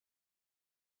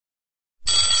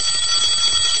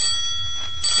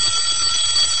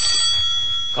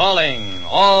Calling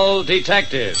all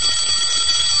detectives.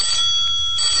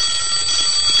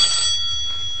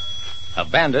 A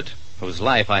bandit, whose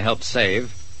life I helped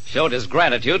save, showed his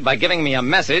gratitude by giving me a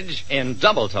message in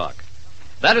double talk.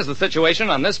 That is the situation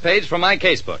on this page from my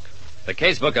casebook. The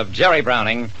casebook of Jerry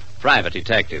Browning, private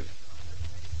detective.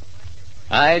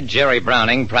 I, Jerry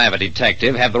Browning, private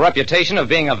detective, have the reputation of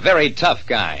being a very tough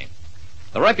guy.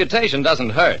 The reputation doesn't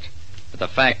hurt, but the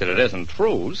fact that it isn't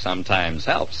true sometimes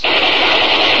helps.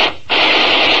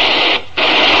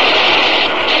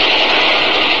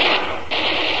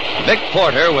 Vic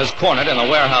Porter was cornered in a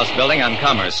warehouse building on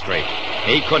Commerce Street.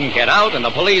 He couldn't get out, and the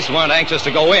police weren't anxious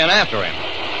to go in after him.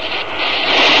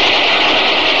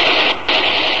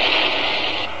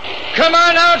 Come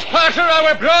on out, Porter, or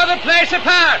we'll blow the place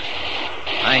apart.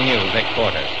 I knew Vic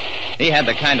Porter. He had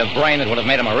the kind of brain that would have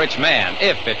made him a rich man,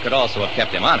 if it could also have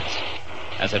kept him honest.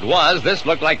 As it was, this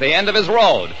looked like the end of his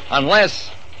road,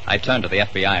 unless... I turned to the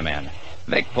FBI man.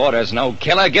 Vic Porter's no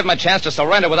killer. Give him a chance to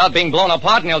surrender without being blown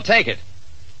apart, and he'll take it.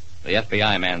 The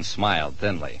FBI man smiled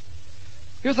thinly.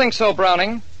 You think so,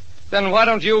 Browning? Then why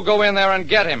don't you go in there and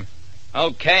get him?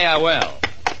 Okay, I will.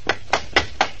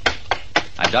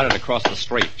 I darted across the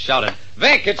street, shouted,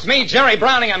 Vic, it's me, Jerry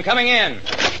Browning. I'm coming in.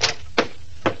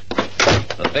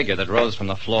 The figure that rose from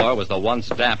the floor was the once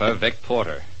dapper Vic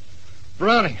Porter.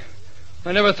 Browning,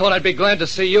 I never thought I'd be glad to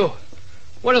see you.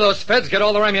 Where do those feds get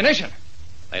all their ammunition?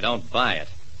 They don't buy it.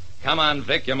 Come on,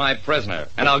 Vic, you're my prisoner,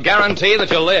 and I'll guarantee that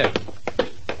you'll live.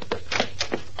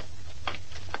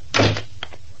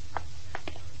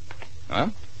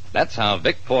 Well, that's how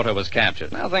Vic Porter was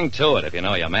captured. Nothing to it if you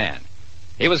know your man.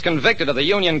 He was convicted of the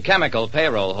Union Chemical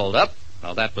payroll holdup.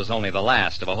 Well, that was only the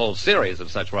last of a whole series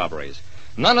of such robberies.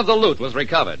 None of the loot was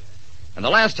recovered. And the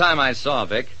last time I saw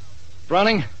Vic...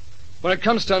 Browning, when it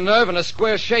comes to nerve and a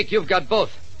square shake, you've got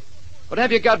both. But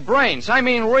have you got brains? I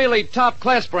mean really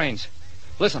top-class brains.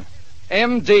 Listen,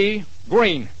 M.D.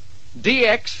 Green,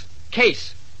 D.X.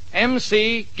 Case,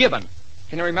 M.C. Gibbon.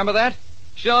 Can you remember that?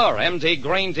 Sure, M.D.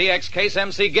 Green, D.X. Case,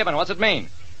 M.C. Gibbon. What's it mean?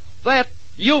 That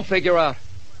you figure out.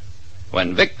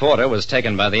 When Vic Porter was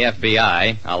taken by the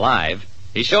FBI, alive,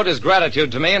 he showed his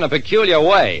gratitude to me in a peculiar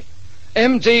way.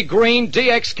 M.D. Green,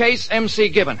 D.X. Case, M.C.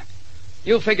 Gibbon.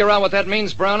 You figure out what that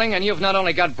means, Browning, and you've not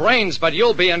only got brains, but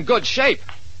you'll be in good shape.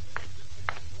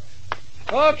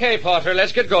 Okay, Porter,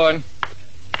 let's get going.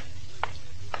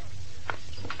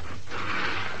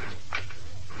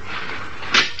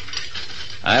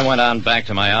 I went on back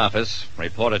to my office,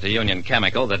 reported to Union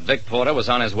Chemical that Vic Porter was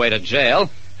on his way to jail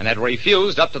and had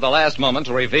refused up to the last moment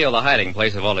to reveal the hiding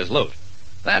place of all his loot.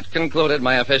 That concluded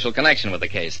my official connection with the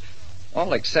case,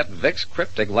 all except Vic's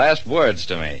cryptic last words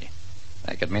to me.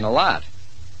 That could mean a lot,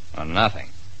 or nothing.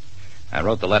 I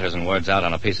wrote the letters and words out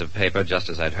on a piece of paper just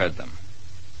as I'd heard them.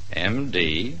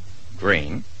 M.D.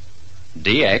 Green,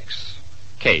 D.X.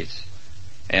 Case,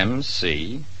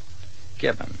 M.C.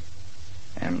 Gibbon.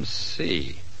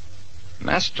 M.C.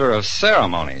 Master of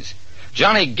Ceremonies.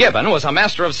 Johnny Gibbon was a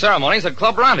master of ceremonies at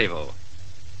Club Rendezvous.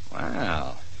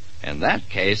 Well, in that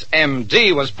case,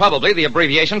 M.D. was probably the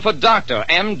abbreviation for Doctor.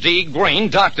 M.D. Green,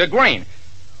 Dr. Green.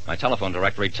 My telephone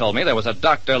directory told me there was a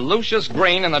Dr. Lucius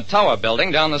Green in the Tower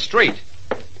Building down the street.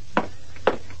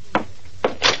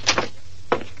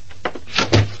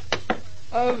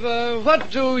 Of what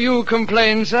do you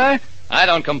complain, sir? I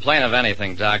don't complain of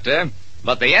anything, Doctor.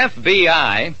 But the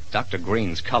FBI... Dr.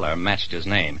 Green's color matched his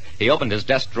name. He opened his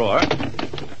desk drawer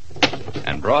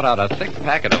and brought out a thick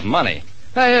packet of money.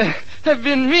 I have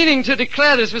been meaning to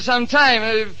declare this for some time.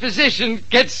 A physician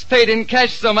gets paid in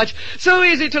cash so much. So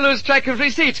easy to lose track of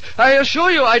receipts. I assure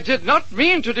you I did not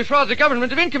mean to defraud the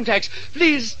government of income tax.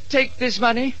 Please take this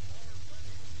money.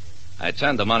 I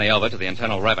turned the money over to the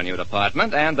Internal Revenue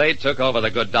Department, and they took over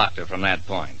the good doctor from that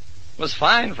point. It was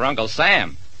fine for Uncle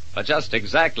Sam. But just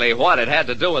exactly what it had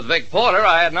to do with Vic Porter,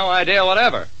 I had no idea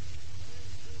whatever.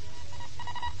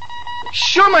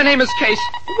 Sure, my name is Case.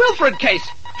 Wilfred Case.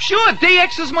 Sure,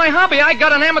 DX is my hobby. I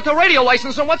got an amateur radio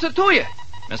license, and what's it to you?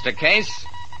 Mr. Case,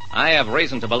 I have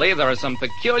reason to believe there are some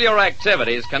peculiar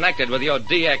activities connected with your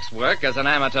DX work as an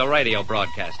amateur radio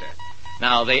broadcaster.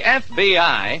 Now, the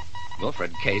FBI...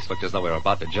 Wilfred Case looked as though we were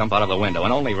about to jump out of the window,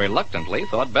 and only reluctantly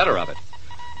thought better of it.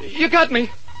 You got me.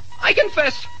 I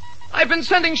confess. I've been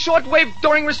sending shortwave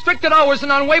during restricted hours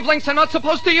and on wavelengths I'm not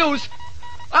supposed to use.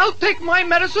 I'll take my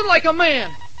medicine like a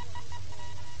man.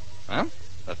 Well,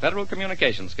 the Federal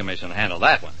Communications Commission handled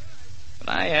that one. But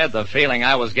I had the feeling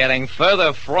I was getting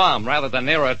further from rather than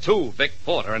nearer to Vic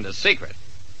Porter and his secret.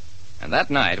 And that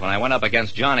night, when I went up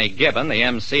against Johnny Gibbon, the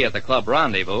MC at the Club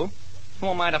Rendezvous, who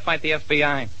am I to fight the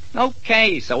FBI?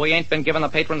 Okay, so we ain't been giving the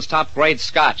patrons top-grade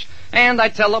scotch. And I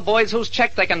tell the boys whose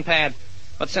check they can pad.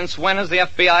 But since when has the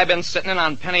FBI been sitting in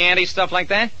on penny-ante stuff like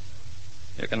that?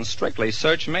 You can strictly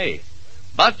search me.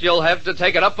 But you'll have to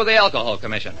take it up with the Alcohol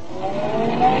Commission.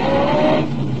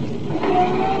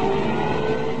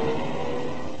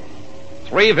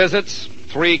 3 visits,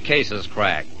 3 cases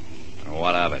cracked.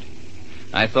 What of it?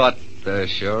 I thought, there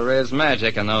sure is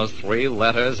magic in those 3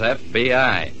 letters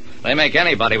FBI. They make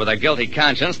anybody with a guilty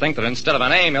conscience think that instead of a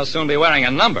name, he'll soon be wearing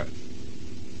a number.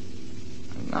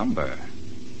 A number?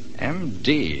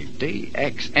 MD,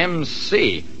 DX,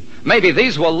 MC. Maybe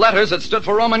these were letters that stood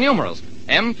for Roman numerals.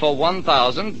 M for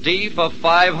 1,000, D for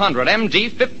 500,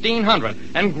 MD 1,500.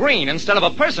 And Green, instead of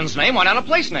a person's name, went on a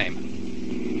place name.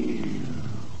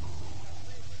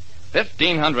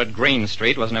 1500 Green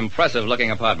Street was an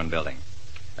impressive-looking apartment building.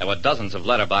 There were dozens of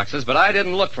letterboxes, but I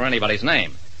didn't look for anybody's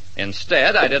name.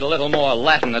 Instead, I did a little more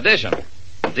Latin addition.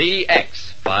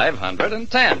 DX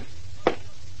 510.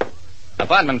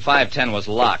 Apartment 510 was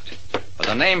locked, but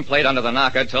the nameplate under the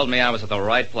knocker told me I was at the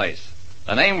right place.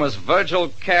 The name was Virgil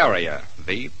Carrier.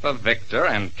 V for Victor,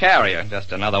 and Carrier,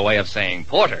 just another way of saying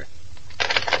Porter.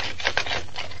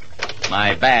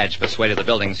 My badge persuaded the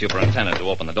building superintendent to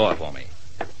open the door for me.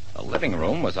 The living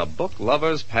room was a book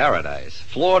lover's paradise.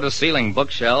 Floor-to-ceiling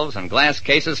bookshelves and glass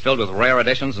cases filled with rare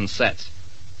editions and sets.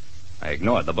 I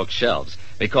ignored the bookshelves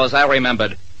because I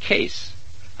remembered case.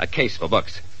 A case for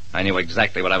books. I knew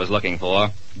exactly what I was looking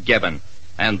for. Gibbon.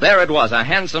 And there it was, a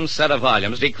handsome set of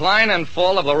volumes, Decline and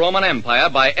Fall of the Roman Empire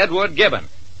by Edward Gibbon.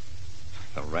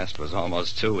 The rest was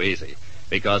almost too easy,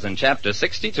 because in chapter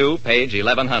 62, page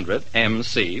 1100,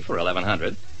 MC for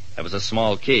 1100, there was a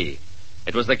small key.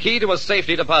 It was the key to a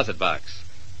safety deposit box.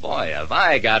 Boy, have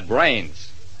I got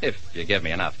brains, if you give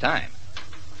me enough time.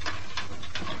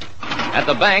 At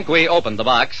the bank, we opened the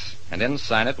box, and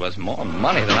inside it was more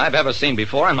money than I've ever seen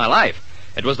before in my life.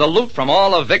 It was the loot from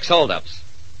all of Vic's holdups,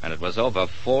 and it was over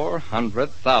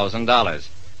 $400,000.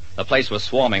 The place was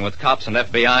swarming with cops and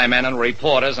FBI men and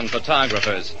reporters and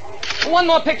photographers. One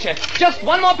more picture. Just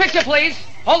one more picture, please.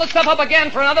 Hold the stuff up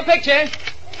again for another picture.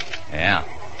 Yeah.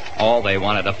 All they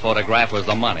wanted to photograph was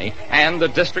the money and the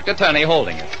district attorney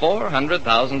holding it.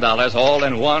 $400,000 all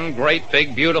in one great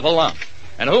big beautiful lump.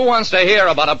 And who wants to hear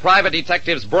about a private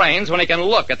detective's brains when he can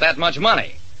look at that much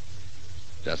money?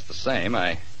 Just the same,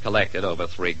 I collected over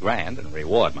 $3,000 in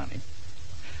reward money.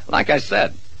 Like I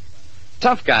said,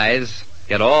 tough guys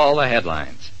get all the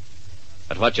headlines.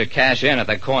 But what you cash in at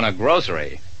the corner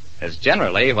grocery is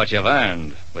generally what you've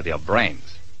earned with your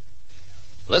brains.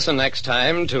 Listen next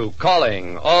time to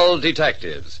Calling All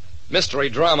Detectives. Mystery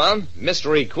drama,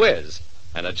 mystery quiz,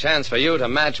 and a chance for you to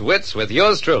match wits with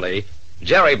yours truly,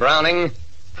 Jerry Browning,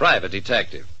 Private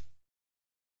Detective.